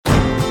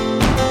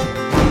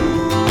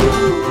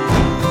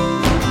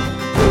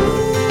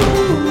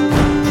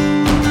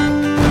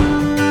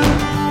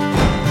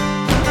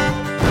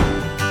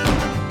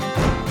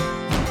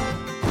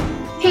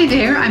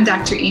there, I'm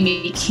Dr.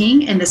 Amy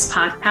King, and this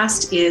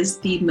podcast is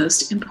The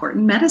Most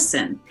Important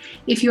Medicine.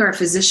 If you are a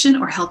physician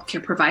or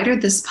healthcare provider,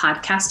 this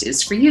podcast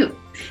is for you.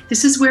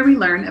 This is where we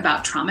learn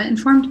about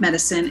trauma-informed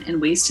medicine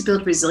and ways to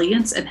build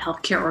resilience in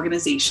healthcare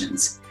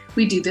organizations.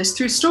 We do this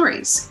through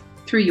stories,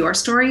 through your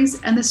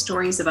stories and the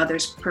stories of other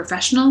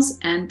professionals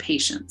and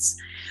patients.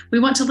 We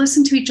want to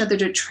listen to each other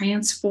to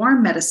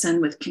transform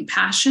medicine with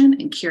compassion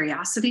and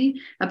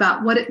curiosity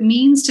about what it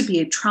means to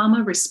be a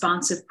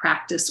trauma-responsive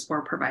practice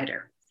or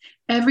provider.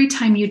 Every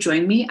time you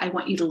join me, I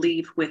want you to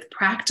leave with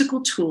practical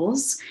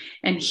tools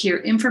and hear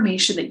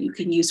information that you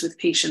can use with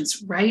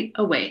patients right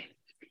away.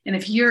 And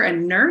if you're a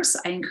nurse,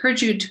 I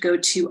encourage you to go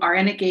to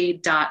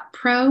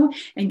rnagay.pro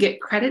and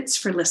get credits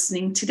for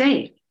listening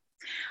today.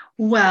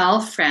 Well,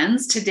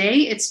 friends,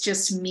 today it's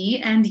just me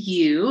and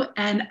you,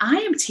 and I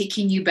am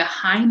taking you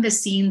behind the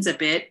scenes a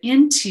bit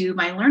into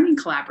my learning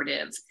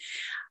collaborative.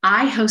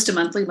 I host a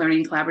monthly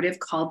learning collaborative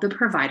called the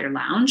Provider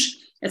Lounge.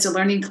 It's a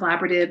learning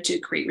collaborative to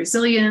create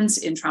resilience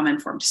in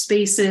trauma-informed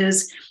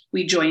spaces.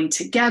 We join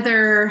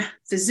together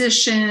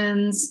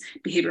physicians,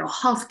 behavioral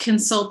health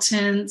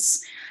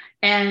consultants,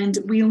 and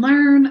we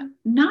learn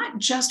not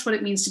just what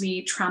it means to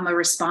be trauma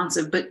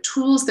responsive, but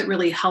tools that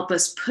really help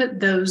us put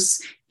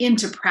those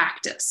into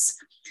practice.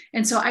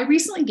 And so I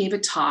recently gave a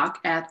talk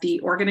at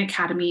the Oregon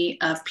Academy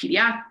of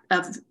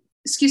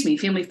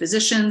Family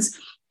Physicians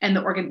and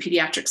the Oregon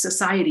Pediatric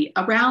Society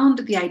around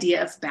the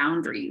idea of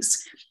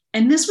boundaries.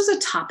 And this was a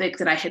topic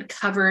that I had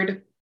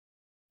covered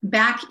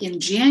back in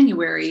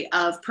January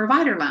of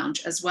Provider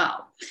Lounge as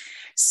well.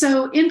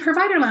 So in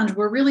Provider Lounge,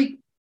 we're really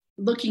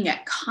looking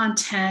at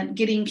content,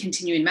 getting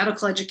continuing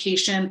medical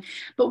education,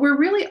 but we're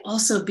really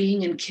also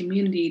being in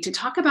community to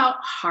talk about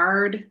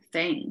hard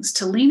things,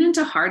 to lean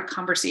into hard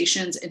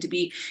conversations and to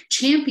be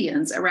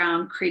champions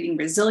around creating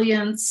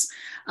resilience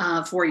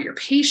for your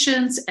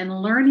patients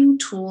and learning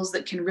tools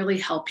that can really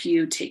help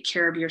you take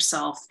care of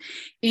yourself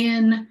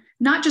in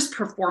not just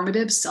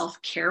performative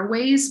self-care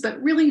ways,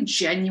 but really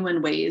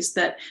genuine ways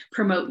that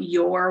promote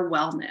your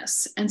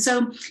wellness. And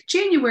so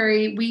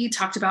January, we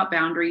talked about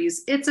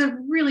boundaries. It's a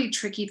really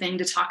tricky thing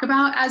to talk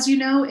about, as you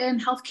know, in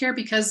healthcare,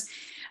 because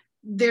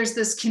there's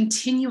this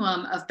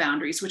continuum of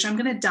boundaries, which I'm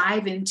going to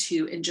dive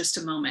into in just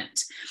a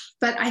moment.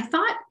 But I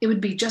thought it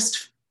would be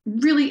just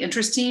really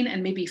interesting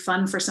and maybe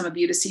fun for some of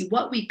you to see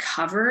what we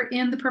cover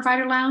in the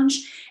Provider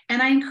Lounge.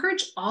 And I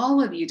encourage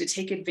all of you to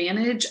take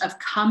advantage of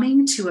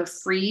coming to a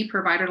free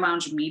Provider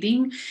Lounge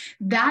meeting.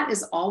 That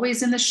is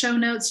always in the show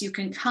notes. You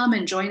can come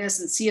and join us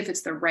and see if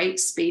it's the right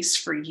space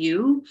for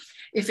you.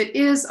 If it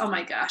is, oh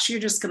my gosh, you're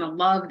just going to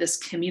love this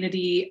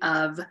community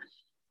of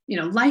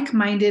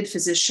like-minded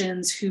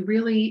physicians who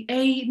really,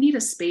 A, need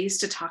a space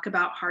to talk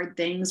about hard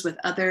things with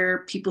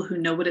other people who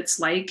know what it's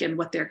like and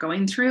what they're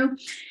going through,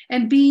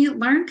 and B,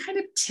 learn kind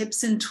of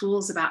tips and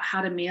tools about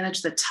how to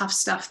manage the tough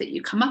stuff that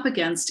you come up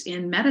against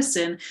in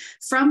medicine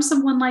from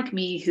someone like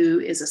me who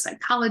is a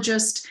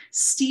psychologist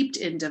steeped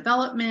in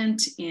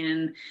development,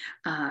 in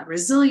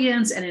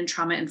resilience, and in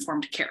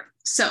trauma-informed care.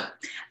 So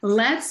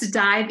let's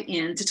dive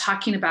into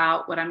talking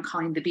about what I'm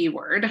calling the B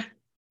word,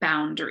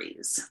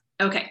 boundaries.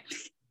 Okay.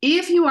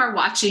 If you are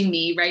watching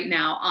me right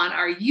now on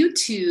our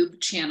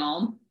YouTube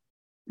channel,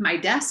 my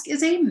desk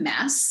is a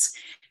mess.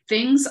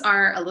 Things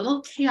are a little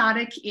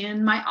chaotic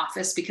in my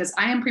office because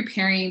I am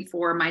preparing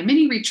for my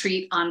mini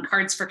retreat on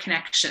Cards for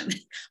Connection.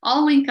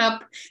 I'll link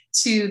up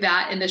to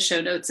that in the show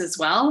notes as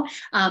well.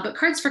 But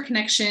Cards for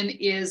Connection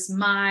is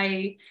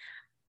my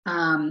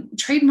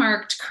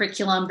trademarked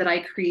curriculum that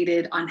I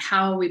created on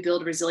how we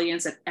build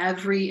resilience at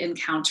every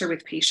encounter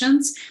with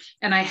patients.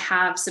 And I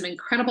have some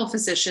incredible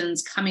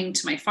physicians coming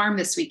to my farm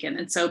this weekend.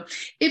 And so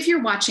if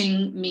you're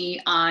watching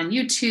me on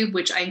YouTube,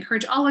 which I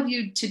encourage all of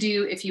you to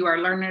do if you are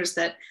learners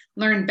that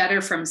learn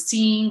better from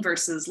seeing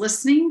versus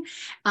listening,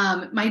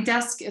 my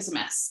desk is a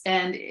mess.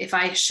 And if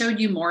I showed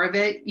you more of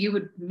it, you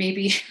would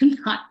maybe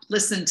not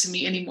listen to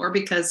me anymore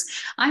because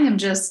I am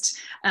just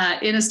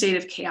in a state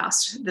of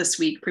chaos this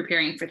week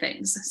preparing for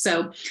things.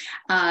 So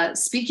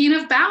speaking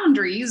of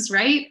boundaries,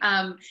 right?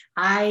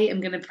 I am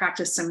going to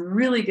practice some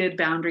really good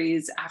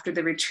boundaries after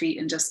the retreat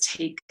and just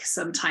take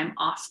some time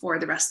off for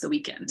the rest of the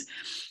weekend.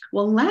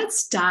 Well,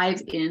 let's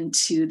dive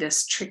into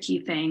this tricky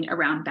thing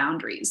around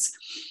boundaries.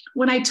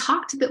 When I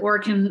talked to the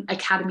Oregon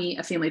Academy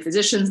of Family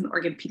Physicians and the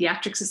Oregon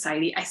Pediatric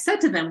Society, I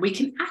said to them, we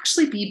can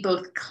actually be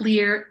both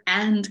clear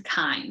and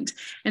kind.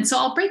 And so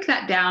I'll break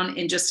that down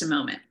in just a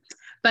moment.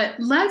 But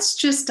let's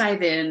just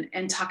dive in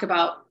and talk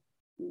about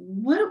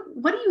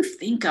what do you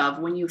think of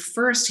when you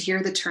first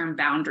hear the term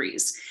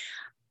boundaries?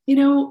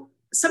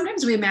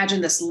 Sometimes we imagine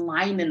this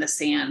line in the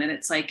sand, and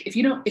it's like, if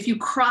you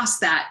cross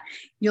that,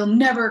 you'll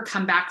never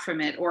come back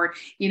from it. Or,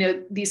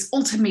 these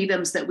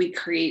ultimatums that we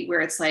create where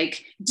it's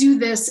like, do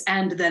this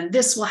and then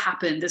this will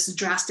happen, this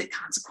drastic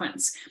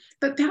consequence.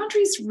 But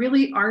boundaries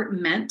really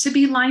aren't meant to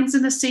be lines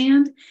in the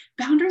sand.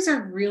 Boundaries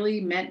are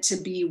really meant to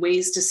be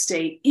ways to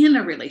stay in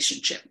a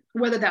relationship,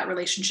 whether that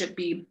relationship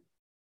be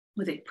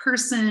with a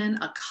person,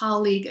 a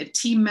colleague, a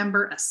team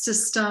member, a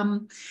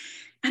system.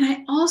 And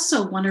I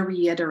also want to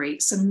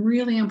reiterate some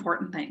really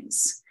important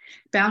things.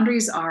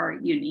 Boundaries are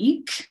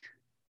unique,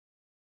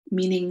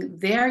 meaning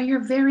they're your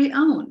very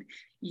own.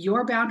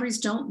 Your boundaries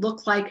don't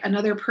look like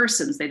another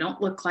person's. They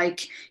don't look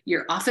like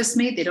your office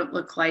mate. They don't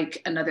look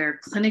like another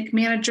clinic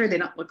manager. They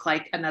don't look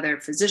like another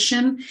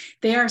physician.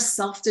 They are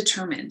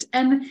self-determined.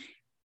 And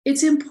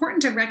it's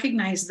important to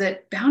recognize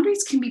that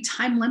boundaries can be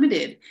time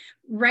limited.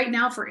 Right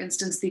now, for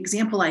instance, the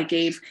example I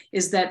gave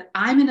is that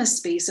I'm in a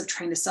space of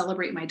trying to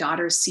celebrate my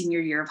daughter's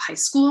senior year of high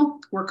school.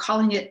 We're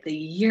calling it the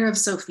Year of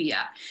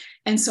Sophia.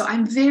 And so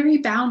I'm very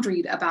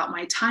boundaried about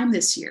my time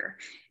this year.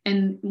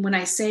 And when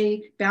I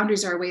say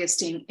boundaries are a way of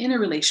staying in a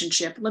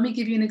relationship, let me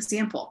give you an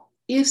example.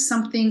 If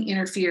something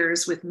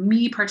interferes with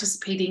me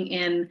participating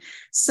in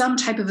some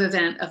type of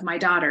event of my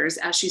daughter's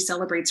as she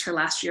celebrates her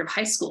last year of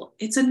high school,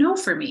 it's a no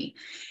for me.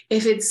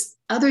 If it's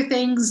other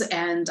things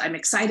and I'm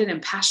excited and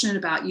passionate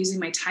about using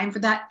my time for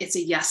that, it's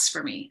a yes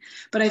for me.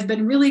 But I've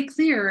been really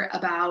clear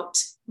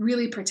about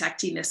really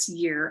protecting this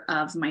year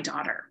of my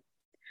daughter.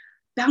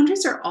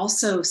 Boundaries are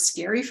also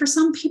scary for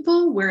some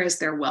people, whereas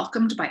they're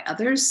welcomed by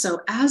others.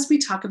 So as we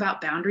talk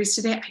about boundaries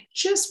today, I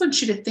just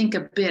want you to think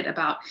a bit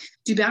about,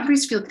 do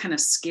boundaries feel kind of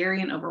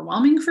scary and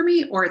overwhelming for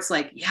me? Or it's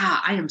like,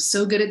 yeah, I am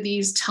so good at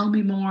these. Tell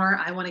me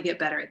more. I want to get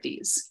better at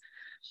these.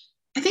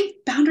 I think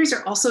boundaries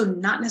are also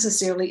not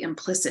necessarily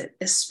implicit,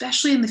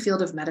 especially in the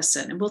field of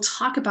medicine. And we'll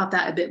talk about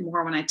that a bit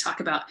more when I talk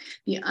about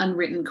the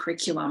unwritten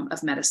curriculum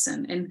of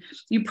medicine. And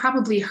you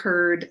probably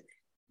heard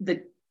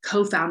the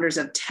co-founders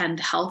of Tend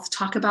Health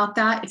talk about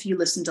that if you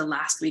listened to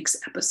last week's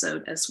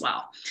episode as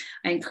well.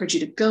 I encourage you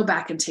to go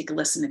back and take a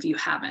listen if you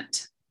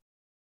haven't.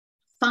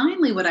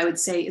 Finally, what I would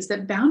say is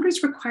that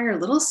boundaries require a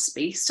little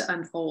space to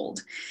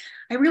unfold.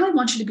 I really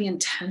want you to be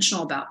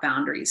intentional about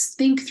boundaries.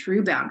 Think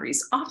through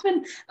boundaries.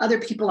 Often other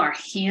people are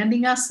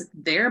handing us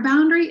their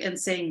boundary and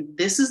saying,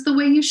 this is the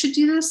way you should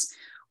do this,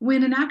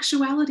 when in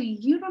actuality,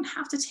 you don't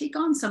have to take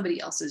on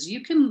somebody else's.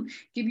 You can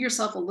give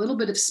yourself a little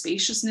bit of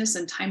spaciousness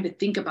and time to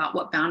think about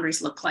what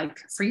boundaries look like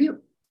for you.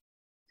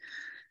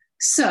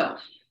 So,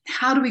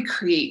 how do we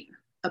create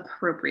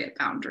appropriate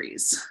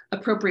boundaries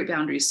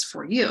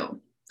for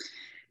you?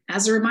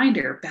 As a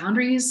reminder,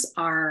 boundaries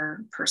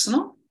are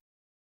personal.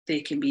 They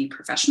can be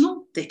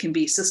professional. They can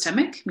be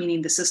systemic,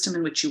 meaning the system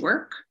in which you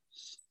work.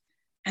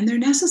 And they're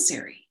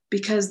necessary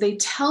because they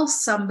tell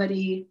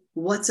somebody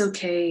what's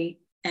okay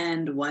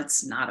and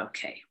what's not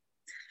okay.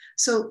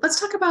 So let's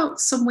talk about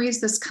some ways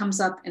this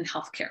comes up in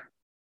healthcare.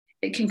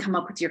 It can come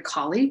up with your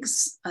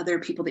colleagues, other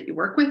people that you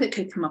work with. It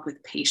could come up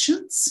with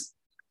patients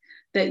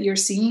that you're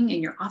seeing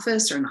in your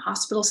office or in a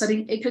hospital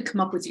setting. It could come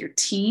up with your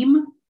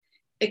team.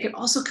 It could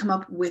also come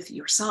up with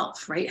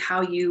yourself, right?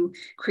 How you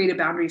create a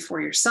boundary for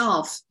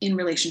yourself in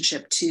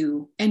relationship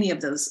to any of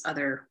those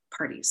other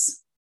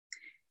parties.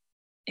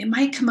 It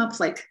might come up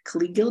like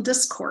collegial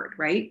discord,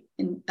 right?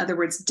 In other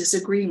words,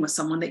 disagreeing with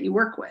someone that you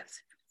work with.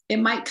 It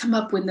might come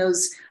up when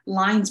those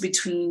lines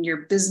between your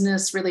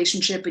business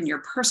relationship and your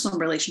personal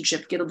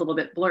relationship get a little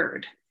bit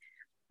blurred.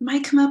 It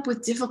might come up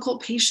with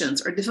difficult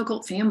patients or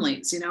difficult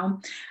families.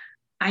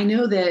 I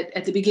know that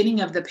at the beginning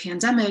of the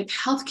pandemic,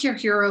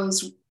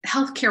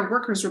 healthcare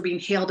workers were being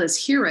hailed as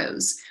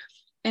heroes.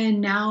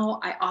 And now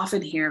I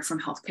often hear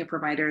from healthcare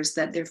providers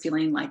that they're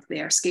feeling like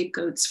they are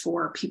scapegoats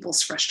for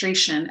people's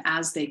frustration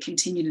as they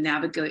continue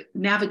to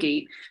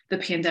navigate the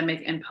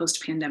pandemic and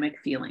post-pandemic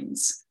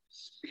feelings.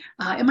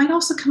 It might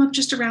also come up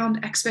just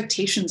around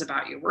expectations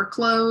about your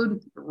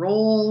workload, your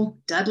role,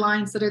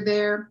 deadlines that are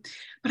there.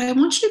 But I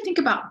want you to think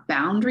about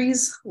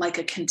boundaries like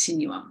a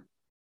continuum.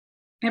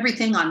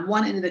 Everything on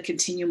one end of the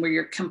continuum where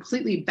you're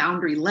completely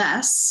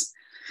boundaryless,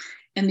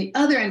 and the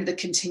other end of the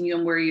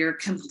continuum where you're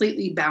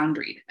completely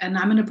boundaried. And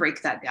I'm going to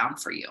break that down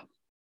for you.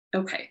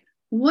 Okay,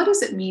 what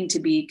does it mean to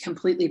be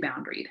completely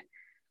boundaried?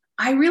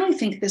 I really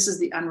think this is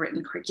the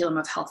unwritten curriculum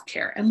of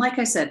healthcare. And like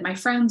I said, my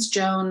friends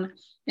Joan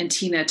and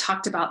Tina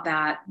talked about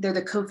that. They're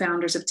the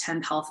co-founders of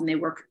Tend Health, and they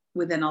work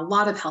within a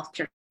lot of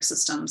healthcare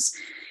systems.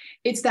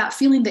 It's that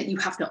feeling that you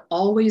have to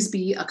always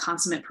be a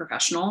consummate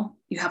professional.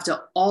 You have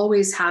to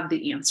always have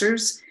the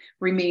answers,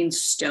 remain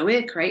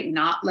stoic, right?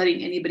 Not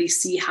letting anybody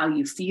see how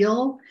you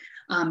feel.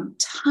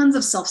 Tons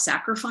of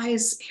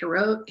self-sacrifice,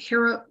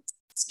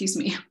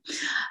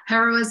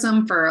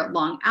 heroism for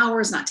long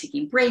hours, not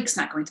taking breaks,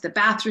 not going to the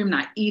bathroom,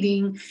 not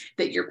eating,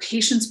 that your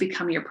patients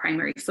become your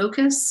primary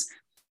focus,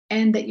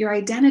 and that your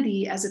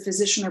identity as a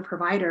physician or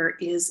provider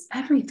is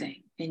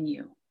everything in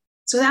you.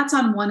 So that's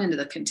on one end of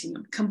the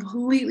continuum,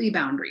 completely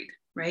boundaried,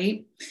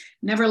 right?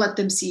 Never let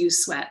them see you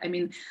sweat. I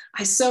mean,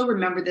 I so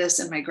remember this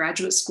in my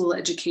graduate school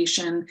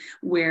education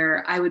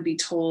where I would be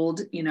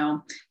told,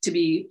 to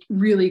be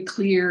really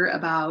clear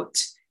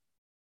about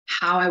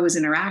how I was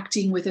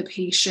interacting with a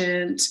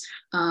patient,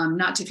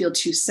 not to feel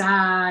too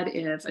sad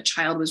if a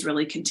child was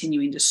really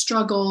continuing to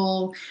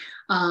struggle,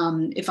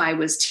 if I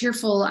was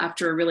tearful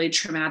after a really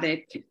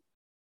traumatic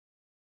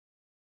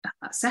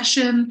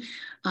session.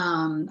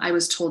 I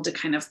was told to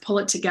kind of pull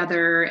it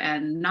together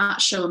and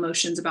not show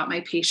emotions about my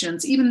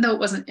patients, even though it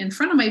wasn't in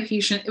front of my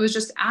patient, it was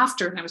just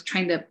after, and I was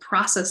trying to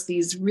process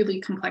these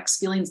really complex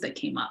feelings that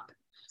came up.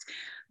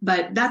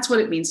 But that's what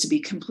it means to be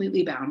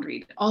completely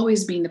boundaried,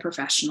 always being the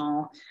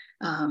professional,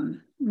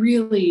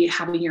 really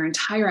having your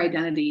entire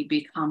identity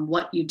become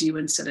what you do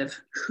instead of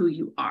who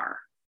you are.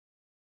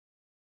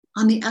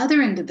 On the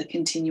other end of the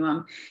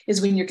continuum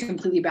is when you're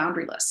completely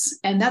boundaryless.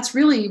 And that's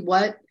really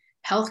what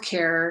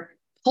healthcare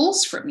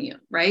pulls from you,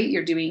 right?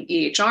 You're doing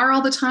EHR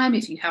all the time.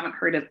 If you haven't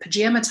heard of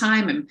pajama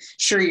time, I'm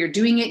sure you're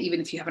doing it, even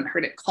if you haven't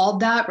heard it called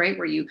that, right?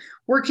 Where you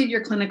work at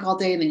your clinic all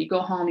day and then you go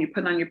home, you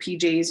put on your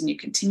PJs and you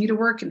continue to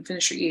work and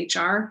finish your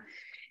EHR.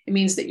 It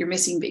means that you're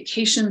missing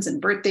vacations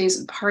and birthdays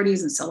and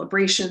parties and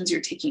celebrations.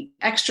 You're taking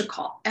extra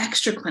call,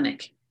 extra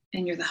clinic,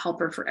 and you're the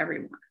helper for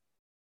everyone.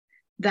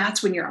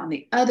 That's when you're on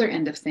the other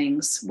end of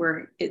things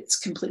where it's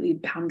completely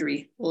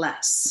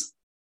boundaryless.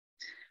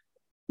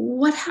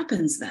 What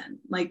happens then?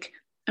 Like,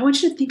 I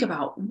want you to think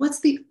about what's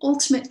the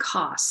ultimate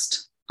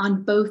cost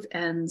on both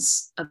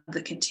ends of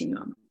the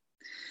continuum.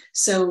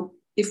 So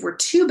if we're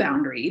too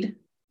boundaried,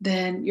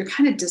 then you're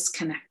kind of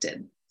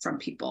disconnected from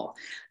people.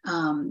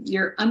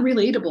 You're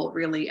unrelatable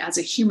really as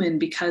a human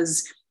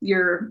because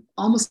you're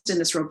almost in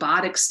this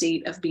robotic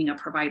state of being a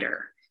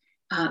provider.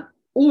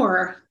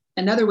 Or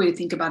another way to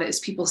think about it is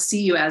people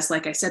see you as,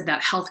 like I said,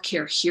 that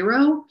healthcare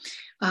hero,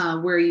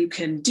 where you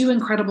can do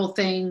incredible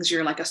things.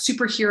 You're like a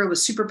superhero with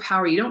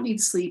superpower. You don't need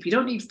sleep. You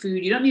don't need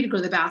food. You don't need to go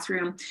to the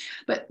bathroom.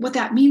 But what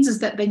that means is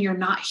that then you're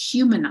not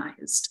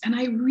humanized. And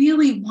I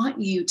really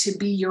want you to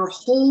be your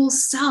whole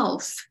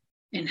self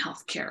in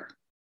healthcare.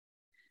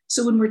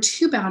 So when we're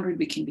too boundaried,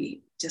 we can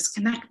be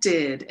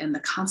disconnected and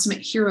the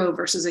consummate hero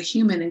versus a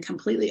human and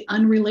completely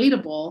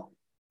unrelatable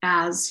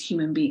as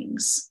human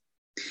beings.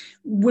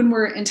 When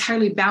we're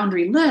entirely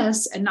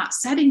boundaryless and not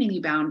setting any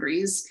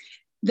boundaries,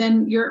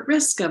 then you're at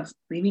risk of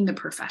leaving the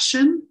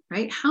profession,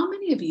 right? How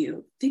many of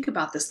you, think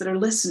about this, that are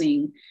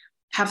listening,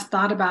 have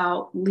thought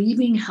about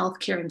leaving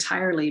healthcare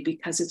entirely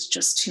because it's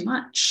just too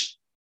much?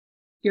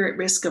 You're at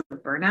risk of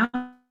burnout.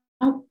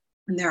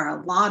 And there are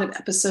a lot of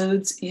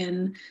episodes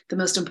in The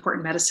Most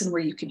Important Medicine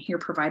where you can hear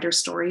provider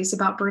stories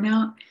about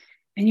burnout,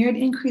 and you're at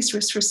increased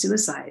risk for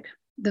suicide.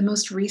 The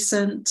most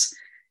recent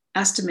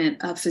estimate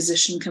of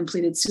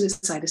physician-completed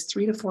suicide is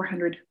 300 to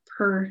 400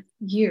 per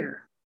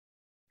year.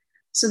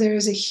 So there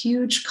is a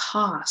huge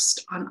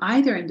cost on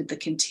either end of the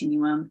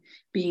continuum,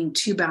 being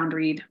too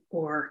boundaried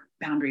or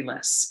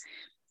boundaryless.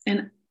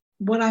 And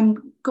what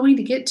I'm going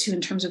to get to in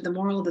terms of the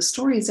moral of the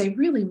story is I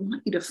really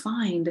want you to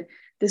find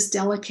this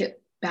delicate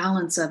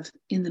balance of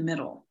in the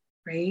middle,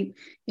 right?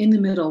 In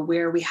the middle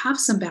where we have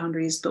some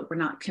boundaries, but we're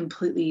not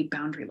completely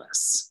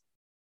boundaryless.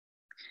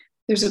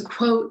 There's a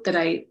quote that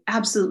I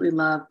absolutely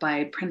love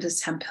by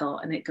Prentice Hemphill,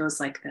 and it goes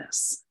like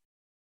this: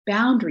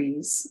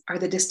 "Boundaries are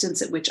the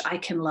distance at which I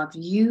can love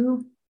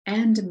you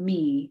and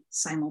me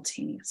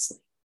simultaneously."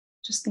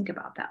 Just think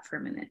about that for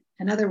a minute.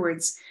 In other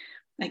words,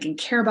 I can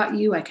care about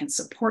you, I can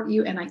support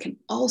you, and I can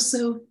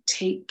also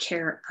take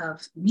care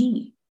of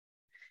me.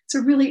 It's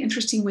a really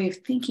interesting way of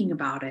thinking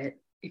about it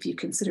if you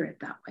consider it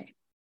that way.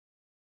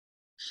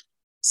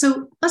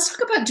 So let's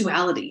talk about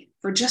duality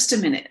for just a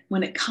minute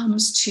when it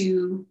comes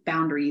to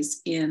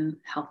boundaries in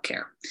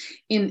healthcare,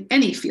 in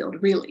any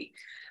field, really.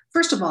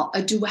 First of all,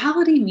 a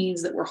duality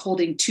means that we're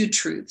holding two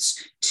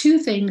truths, two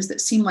things that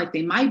seem like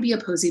they might be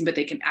opposing, but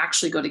they can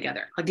actually go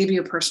together. I'll give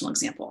you a personal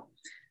example.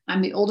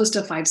 I'm the oldest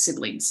of 5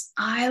 siblings.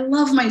 I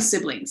love my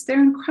siblings.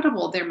 They're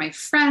incredible. They're my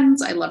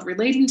friends. I love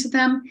relating to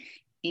them.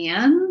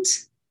 And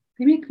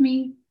they make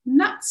me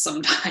nuts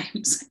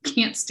sometimes. I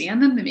can't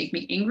stand them. They make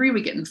me angry.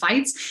 We get in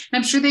fights. And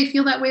I'm sure they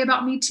feel that way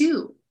about me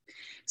too.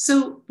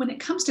 So when it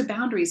comes to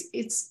boundaries,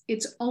 it's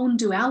its own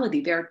duality.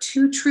 There are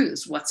two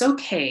truths: what's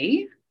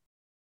okay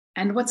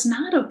and what's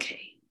not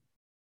okay.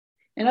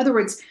 In other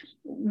words,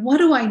 what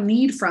do I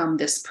need from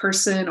this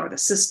person or the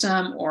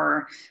system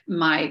or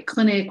my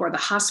clinic or the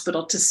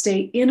hospital to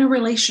stay in a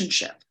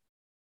relationship?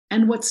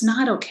 And what's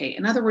not okay?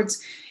 In other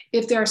words,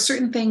 if there are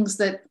certain things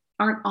that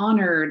aren't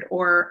honored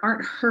or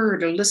aren't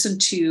heard or listened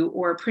to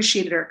or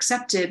appreciated or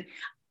accepted,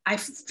 I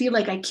feel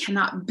like I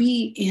cannot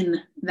be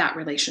in that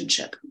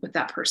relationship with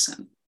that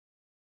person.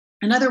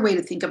 Another way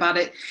to think about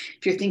it,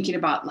 if you're thinking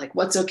about like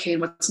what's okay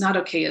and what's not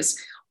okay, is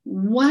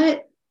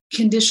what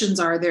conditions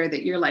are there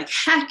that you're like,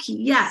 heck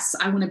yes,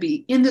 I want to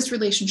be in this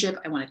relationship.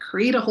 I want to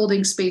create a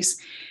holding space.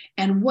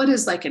 And what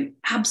is like an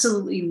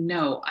absolutely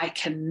no, I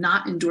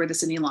cannot endure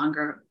this any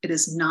longer. It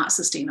is not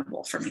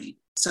sustainable for me.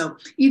 So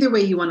either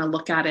way you want to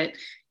look at it,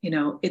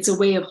 it's a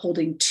way of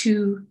holding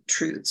two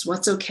truths: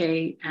 what's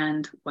okay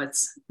and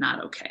what's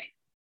not okay.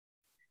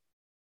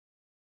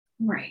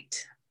 Right.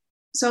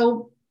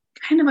 So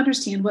kind of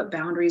understand what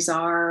boundaries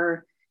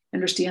are,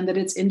 understand that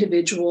it's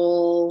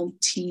individual,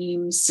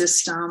 team,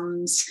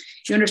 systems.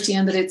 You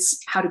understand that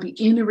it's how to be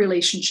in a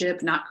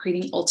relationship, not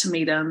creating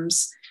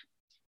ultimatums.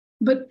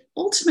 But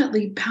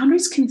ultimately,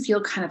 boundaries can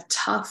feel kind of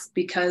tough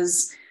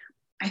because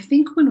I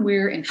think when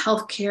we're in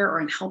healthcare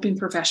or in helping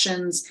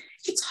professions,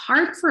 it's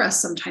hard for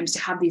us sometimes to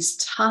have these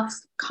tough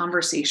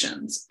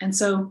conversations. And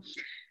so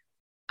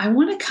I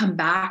want to come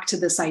back to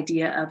this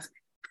idea of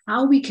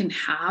how we can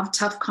have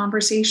tough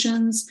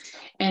conversations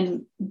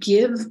and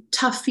give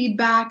tough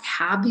feedback,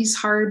 have these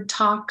hard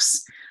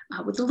talks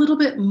with a little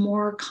bit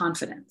more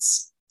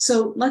confidence.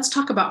 So let's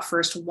talk about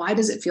first, why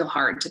does it feel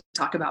hard to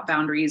talk about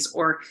boundaries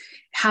or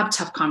have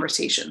tough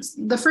conversations?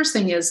 The first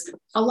thing is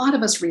a lot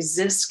of us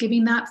resist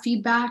giving that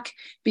feedback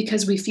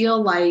because we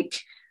feel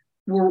like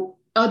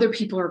other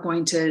people are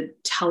going to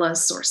tell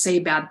us or say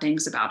bad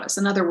things about us.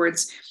 In other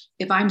words,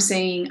 if I'm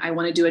saying I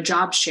want to do a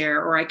job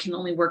share, or I can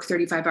only work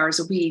 35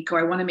 hours a week, or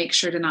I want to make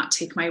sure to not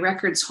take my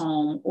records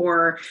home,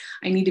 or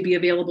I need to be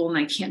available and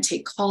I can't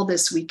take call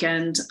this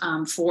weekend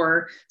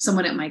for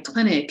someone at my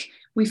clinic,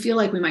 we feel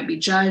like we might be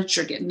judged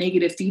or get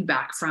negative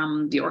feedback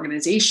from the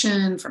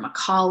organization, from a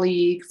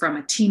colleague, from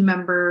a team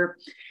member.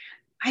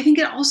 I think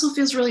it also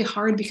feels really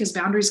hard because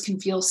boundaries can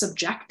feel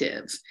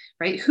subjective,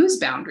 right? Whose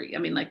boundary? I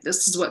mean, like,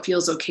 this is what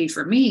feels okay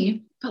for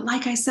me. But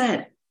like I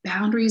said,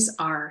 boundaries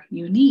are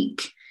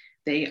unique.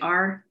 They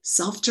are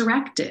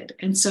self-directed.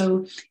 And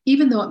so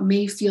even though it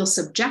may feel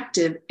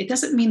subjective, it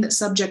doesn't mean that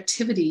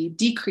subjectivity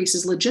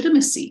decreases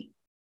legitimacy.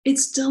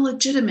 It's still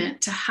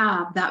legitimate to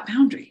have that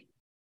boundary.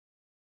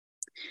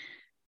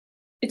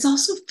 It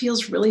also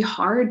feels really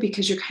hard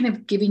because you're kind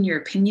of giving your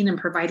opinion and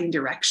providing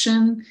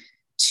direction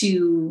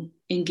to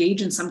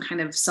engage in some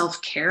kind of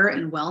self-care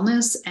and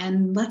wellness.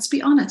 And let's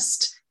be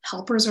honest,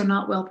 helpers are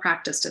not well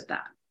practiced at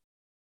that.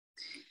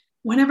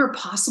 Whenever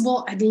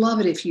possible, I'd love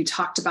it if you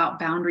talked about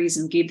boundaries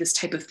and gave this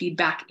type of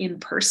feedback in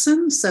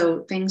person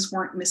so things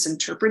weren't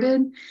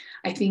misinterpreted.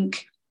 I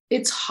think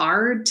it's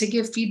hard to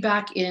give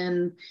feedback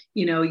in,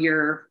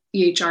 your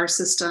EHR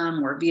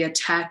system or via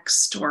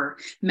text or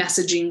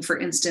messaging, for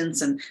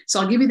instance. And so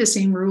I'll give you the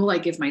same rule I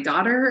give my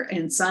daughter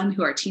and son,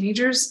 who are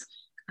teenagers.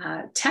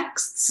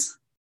 Texts,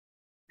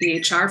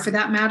 EHR for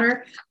that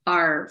matter,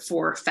 are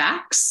for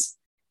facts.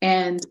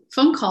 And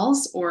phone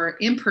calls or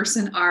in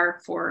person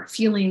are for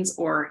feelings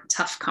or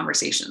tough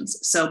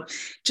conversations. So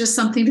just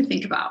something to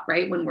think about,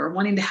 right? When we're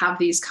wanting to have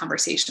these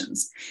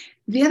conversations.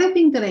 The other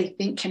thing that I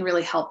think can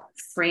really help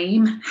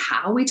frame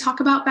how we talk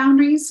about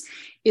boundaries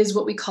is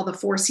what we call the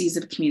 4 C's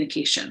of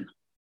communication.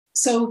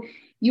 So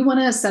you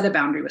want to set a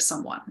boundary with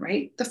someone,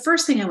 right? The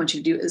first thing I want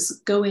you to do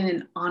is go in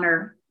and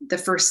honor the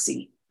first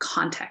C,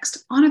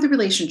 context, honor the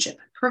relationship,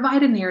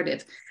 provide a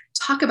narrative.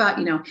 Talk about,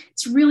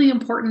 it's really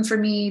important for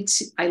me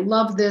I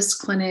love this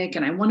clinic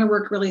and I want to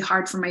work really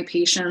hard for my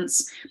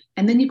patients.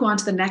 And then you go on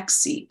to the next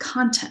C,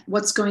 content,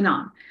 what's going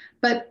on.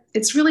 But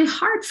it's really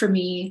hard for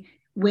me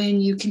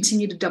when you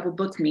continue to double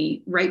book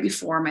me right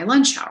before my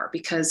lunch hour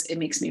because it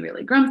makes me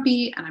really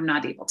grumpy and I'm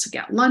not able to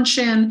get lunch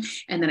in.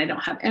 And then I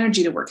don't have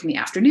energy to work in the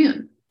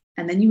afternoon.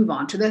 And then you move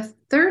on to the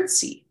third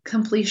C,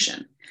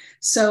 completion.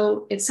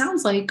 So it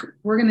sounds like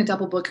we're going to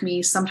double book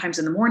me sometimes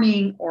in the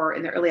morning or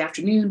in the early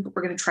afternoon, but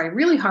we're going to try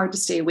really hard to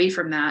stay away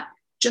from that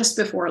just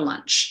before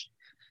lunch.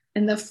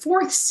 And the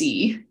fourth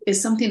C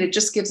is something that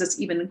just gives us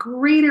even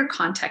greater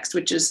context,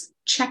 which is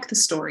check the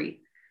story.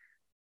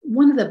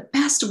 One of the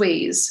best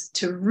ways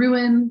to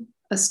ruin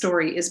a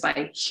story is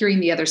by hearing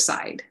the other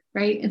side,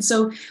 right? And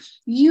so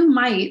you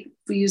might,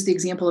 if we use the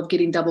example of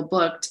getting double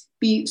booked,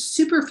 be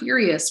super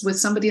furious with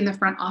somebody in the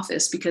front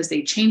office because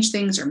they change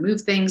things or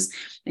move things.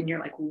 And you're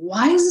like,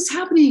 why is this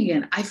happening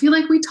again? I feel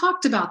like we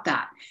talked about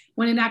that.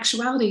 When in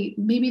actuality,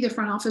 maybe the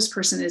front office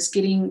person is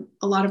getting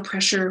a lot of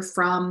pressure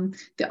from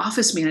the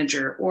office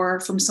manager or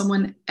from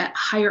someone at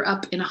higher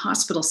up in a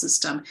hospital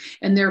system.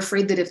 And they're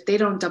afraid that if they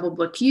don't double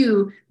book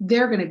you,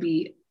 they're going to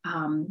be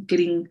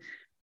getting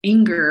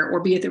anger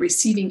or be at the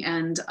receiving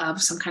end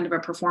of some kind of a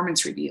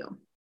performance review.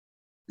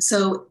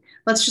 So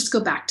let's just go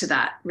back to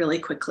that really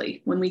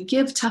quickly. When we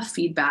give tough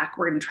feedback,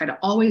 we're going to try to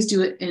always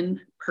do it in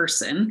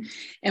person.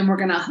 And we're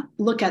going to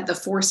look at the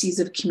 4 C's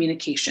of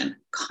communication: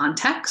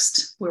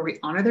 context, where we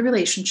honor the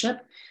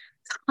relationship;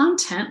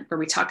 content, where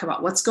we talk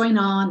about what's going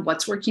on,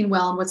 what's working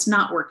well, and what's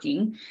not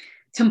working;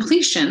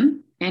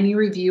 completion, any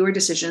review or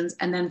decisions;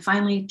 and then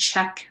finally,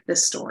 check the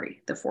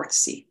story, the 4th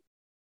C.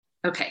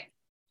 Okay,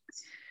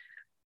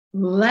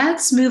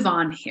 let's move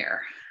on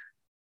here.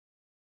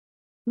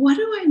 What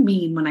do I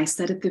mean when I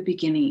said at the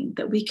beginning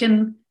that we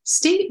can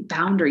state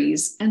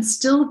boundaries and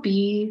still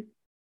be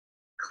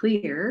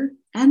clear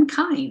and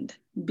kind,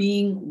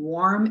 being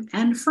warm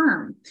and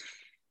firm?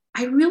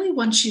 I really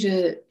want you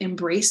to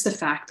embrace the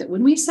fact that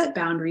when we set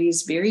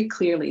boundaries very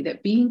clearly,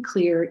 that being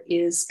clear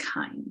is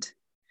kind.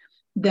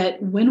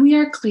 That when we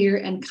are clear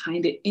and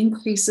kind, it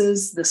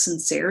increases the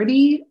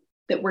sincerity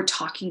that we're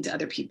talking to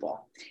other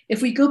people.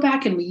 If we go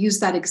back and we use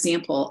that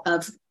example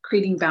of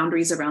creating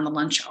boundaries around the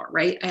lunch hour,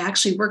 right? I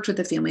actually worked with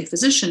a family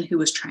physician who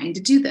was trying to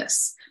do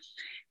this.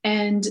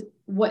 And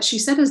what she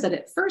said is that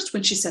at first,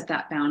 when she set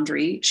that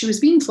boundary, she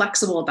was being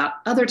flexible about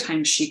other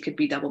times she could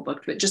be double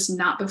booked, but just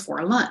not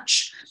before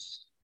lunch.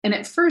 And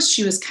at first,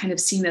 she was kind of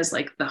seen as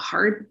like the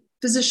hard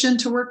physician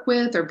to work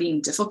with or being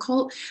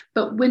difficult.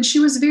 But when she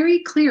was very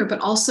clear,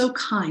 but also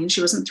kind,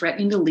 she wasn't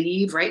threatening to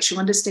leave, right? She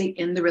wanted to stay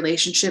in the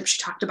relationship. She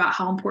talked about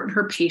how important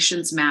her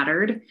patients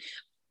mattered.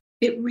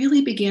 It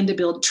really began to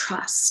build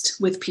trust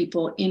with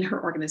people in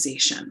her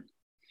organization.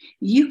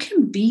 You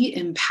can be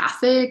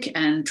empathic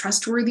and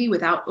trustworthy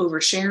without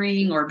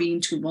oversharing or being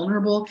too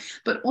vulnerable.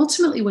 But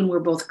ultimately, when we're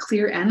both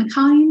clear and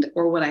kind,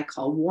 or what I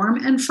call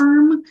warm and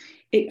firm,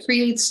 it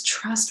creates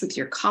trust with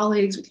your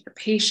colleagues, with your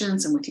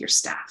patients, and with your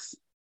staff.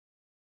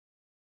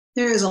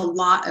 There is a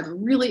lot of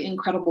really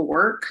incredible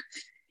work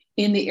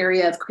in the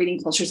area of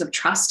creating cultures of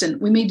trust. And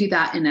we may do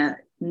that in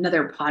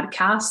another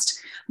podcast.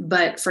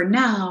 But for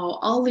now,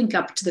 I'll link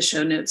up to the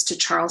show notes to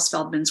Charles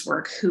Feldman's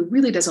work, who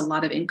really does a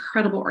lot of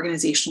incredible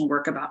organizational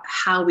work about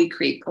how we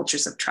create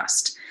cultures of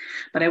trust.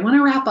 But I want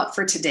to wrap up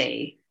for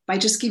today by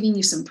just giving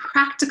you some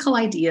practical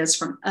ideas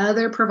from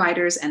other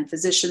providers and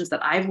physicians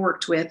that I've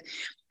worked with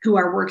who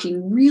are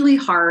working really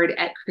hard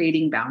at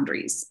creating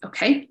boundaries.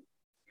 Okay.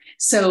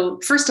 So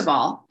first of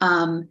all,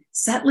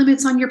 set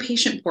limits on your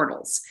patient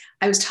portals.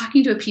 I was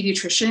talking to a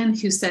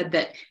pediatrician who said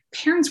that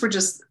parents were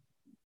just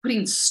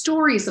putting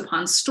stories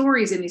upon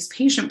stories in these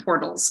patient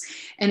portals,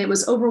 and it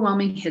was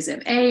overwhelming his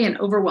MA and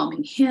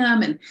overwhelming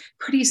him. And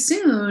pretty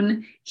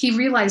soon he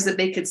realized that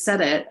they could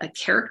set a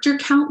character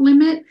count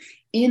limit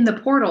in the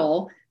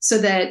portal so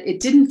that it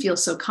didn't feel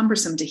so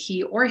cumbersome to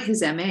he or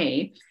his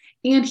MA.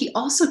 And he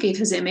also gave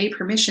his MA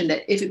permission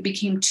that if it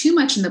became too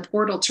much in the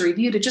portal to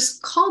review, to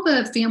just call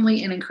the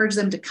family and encourage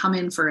them to come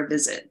in for a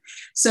visit.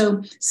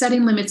 So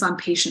setting limits on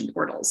patient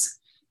portals.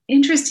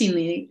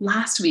 Interestingly,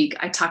 last week,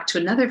 I talked to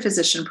another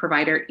physician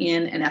provider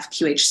in an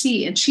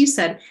FQHC, and she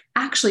said,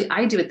 actually,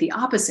 I do it the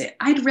opposite.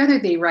 I'd rather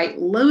they write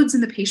loads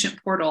in the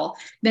patient portal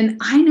than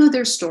I know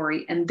their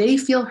story and they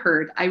feel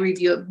heard. I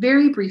review it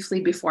very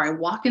briefly before I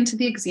walk into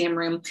the exam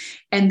room,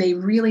 and they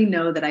really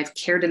know that I've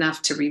cared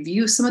enough to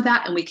review some of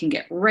that, and we can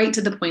get right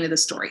to the point of the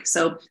story.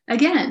 So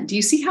again, do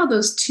you see how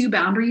those two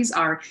boundaries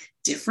are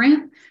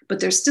different, but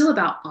they're still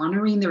about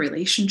honoring the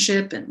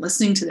relationship and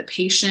listening to the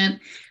patient?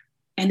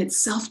 And it's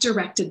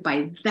self-directed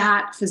by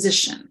that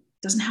physician.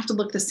 It doesn't have to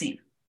look the same.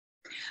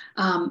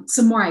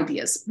 Some more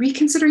ideas.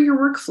 Reconsider your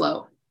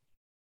workflow.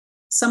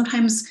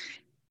 Sometimes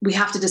we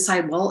have to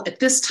decide, well, at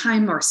this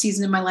time or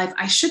season in my life,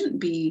 I shouldn't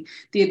be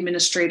the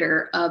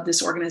administrator of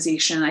this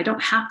organization. I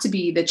don't have to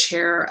be the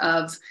chair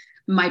of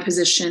my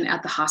position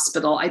at the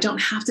hospital. I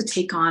don't have to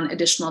take on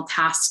additional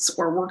tasks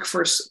or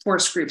workforce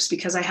groups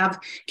because I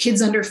have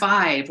kids under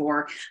 5,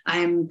 or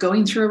I'm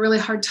going through a really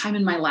hard time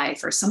in my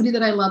life, or somebody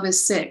that I love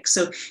is sick.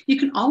 So you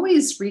can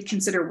always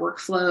reconsider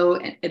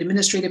workflow and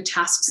administrative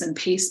tasks and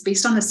pace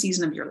based on the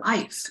season of your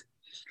life.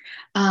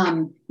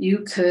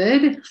 You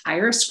could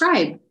hire a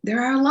scribe.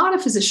 There are a lot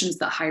of physicians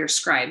that hire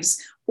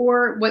scribes.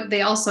 Or what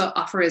they also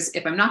offer is,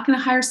 if I'm not going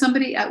to hire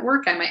somebody at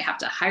work, I might have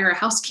to hire a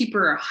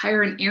housekeeper or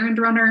hire an errand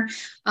runner,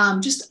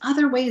 just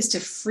other ways to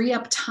free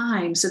up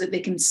time so that they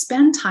can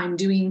spend time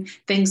doing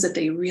things that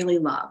they really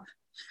love.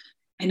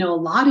 I know a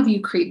lot of you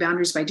create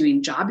boundaries by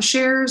doing job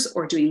shares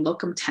or doing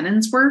locum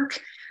tenens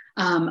work.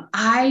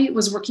 I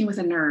was working with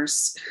a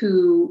nurse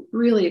who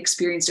really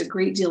experienced a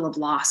great deal of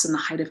loss in the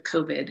height of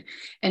COVID.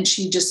 And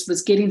she just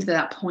was getting to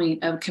that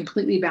point of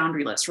completely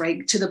boundaryless,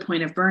 right? To the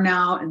point of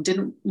burnout, and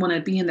didn't want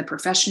to be in the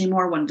profession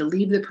anymore, wanted to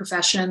leave the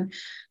profession.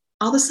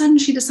 All of a sudden,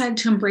 she decided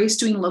to embrace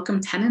doing locum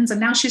tenens. And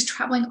now she's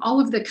traveling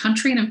all over the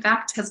country, and in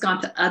fact, has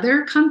gone to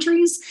other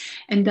countries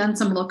and done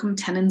some locum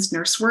tenens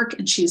nurse work.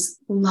 And she's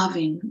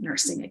loving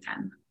nursing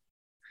again.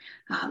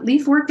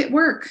 Leave work at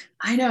work.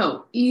 I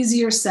know,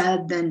 easier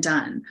said than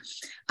done.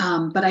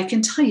 But I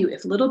can tell you,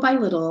 if little by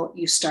little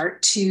you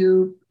start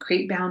to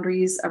create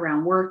boundaries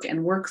around work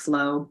and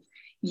workflow,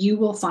 you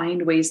will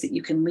find ways that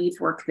you can leave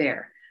work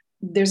there.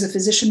 There's a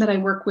physician that I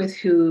work with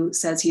who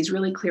says he's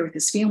really clear with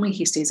his family.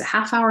 He stays a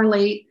half hour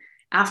late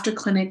after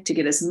clinic to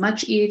get as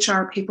much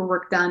EHR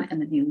paperwork done, and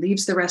then he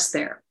leaves the rest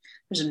there.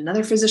 There's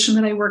another physician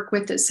that I work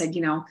with that said,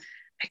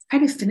 I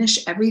try to finish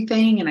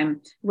everything and I'm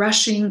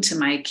rushing to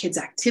my kids'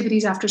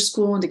 activities after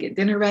school and to get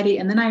dinner ready.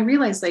 And then I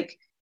realized,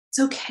 it's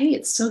okay.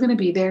 It's still going to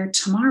be there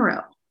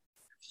tomorrow.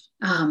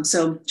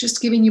 So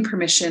just giving you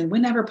permission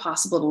whenever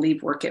possible to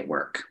leave work at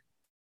work.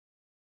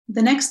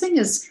 The next thing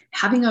is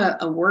having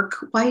a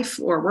work wife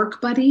or work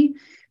buddy.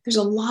 There's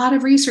a lot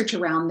of research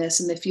around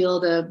this in the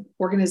field of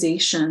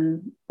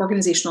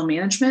organizational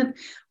management,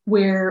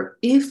 where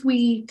if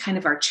we kind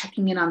of are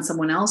checking in on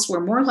someone else, we're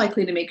more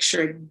likely to make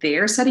sure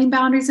they're setting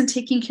boundaries and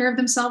taking care of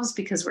themselves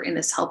because we're in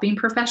this helping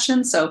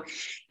profession. So,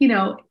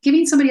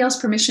 giving somebody else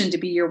permission to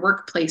be your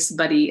workplace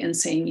buddy and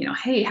saying,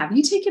 hey, have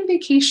you taken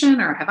vacation,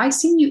 or have I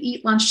seen you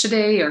eat lunch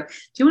today? Or do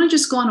you want to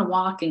just go on a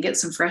walk and get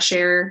some fresh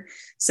air?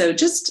 So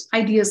just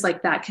ideas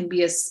like that can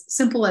be as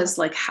simple as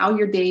how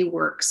your day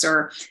works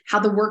or how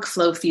the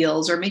workflow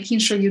feels, or making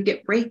sure you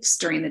get breaks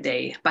during the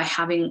day by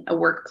having a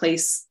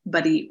workplace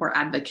buddy or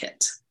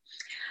advocate.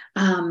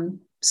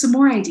 Some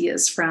more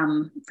ideas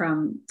from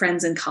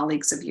friends and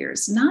colleagues of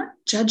yours. Not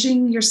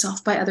judging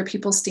yourself by other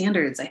people's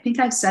standards. I think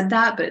I've said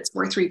that, but it's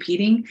worth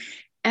repeating.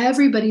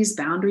 Everybody's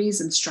boundaries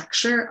and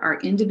structure are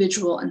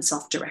individual and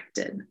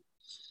self-directed.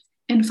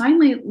 And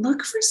finally,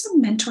 look for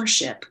some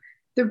mentorship.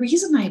 The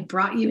reason I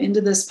brought you into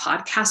this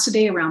podcast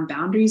today around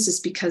boundaries is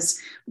because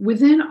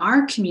within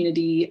our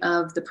community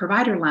of the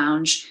Provider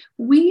Lounge,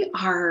 we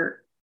are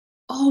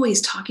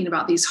always talking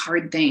about these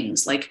hard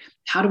things, like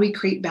how do we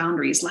create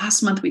boundaries?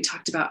 Last month, we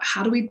talked about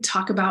how do we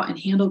talk about and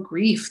handle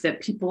grief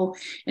that people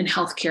in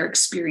healthcare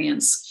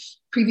experience.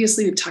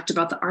 Previously, we've talked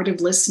about the art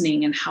of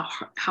listening and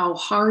how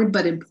hard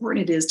but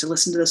important it is to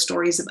listen to the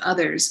stories of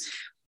others.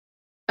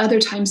 Other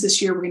times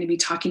this year, we're going to be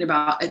talking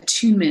about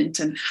attunement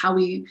and how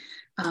we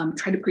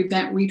try to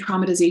prevent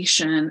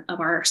re-traumatization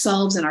of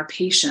ourselves and our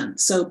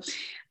patients. So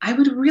I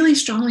would really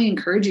strongly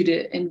encourage you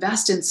to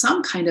invest in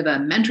some kind of a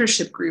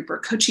mentorship group or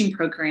coaching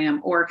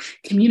program or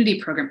community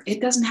program.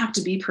 It doesn't have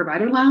to be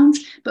Provider Lounge,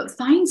 but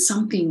find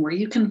something where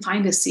you can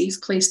find a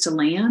safe place to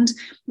land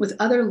with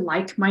other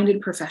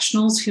like-minded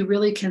professionals who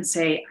really can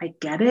say, I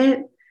get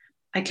it.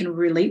 I can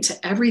relate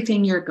to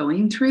everything you're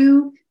going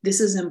through.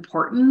 This is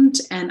important,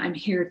 and I'm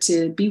here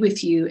to be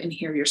with you and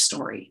hear your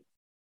story.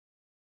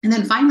 And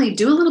then finally,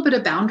 do a little bit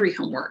of boundary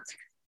homework.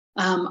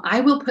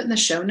 I will put in the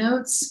show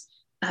notes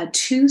a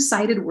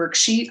 2-sided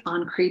worksheet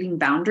on creating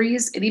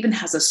boundaries. It even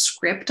has a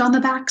script on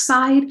the back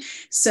side.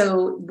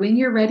 So when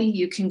you're ready,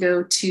 you can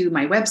go to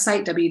my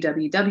website,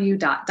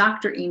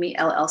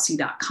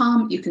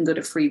 www.dramyllc.com. You can go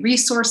to free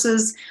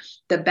resources.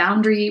 The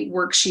boundary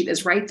worksheet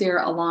is right there,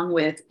 along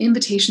with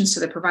invitations to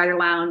the Provider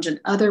Lounge and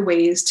other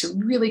ways to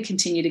really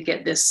continue to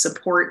get this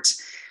support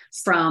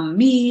from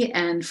me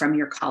and from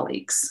your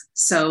colleagues.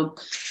 So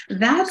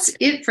that's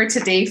it for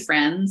today,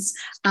 friends.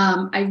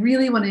 I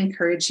really want to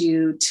encourage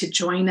you to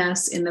join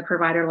us in the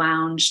Provider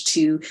Lounge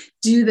to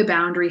do the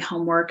boundary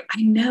homework.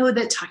 I know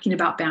that talking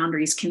about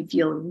boundaries can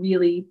feel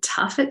really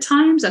tough at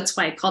times. That's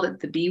why I called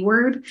it the B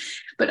word.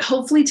 But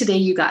hopefully today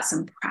you got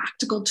some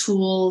practical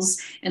tools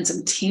and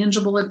some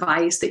tangible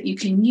advice that you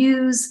can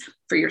use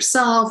for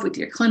yourself, with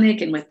your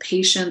clinic, and with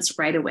patients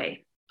right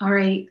away. All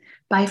right,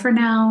 bye for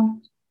now.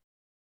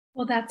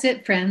 Well, that's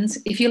it, friends.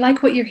 If you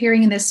like what you're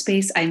hearing in this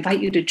space, I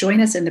invite you to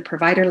join us in the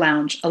Provider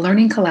Lounge, a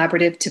learning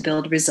collaborative to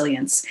build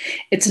resilience.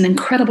 It's an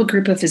incredible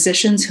group of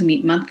physicians who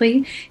meet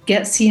monthly,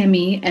 get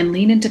CME, and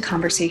lean into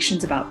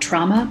conversations about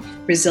trauma,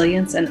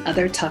 resilience, and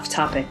other tough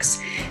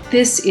topics.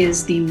 This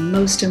is the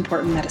most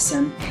important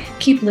medicine.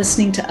 Keep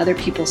listening to other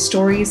people's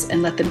stories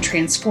and let them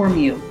transform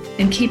you,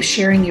 and keep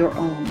sharing your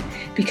own,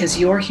 because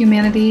your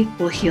humanity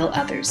will heal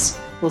others.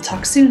 We'll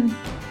talk soon.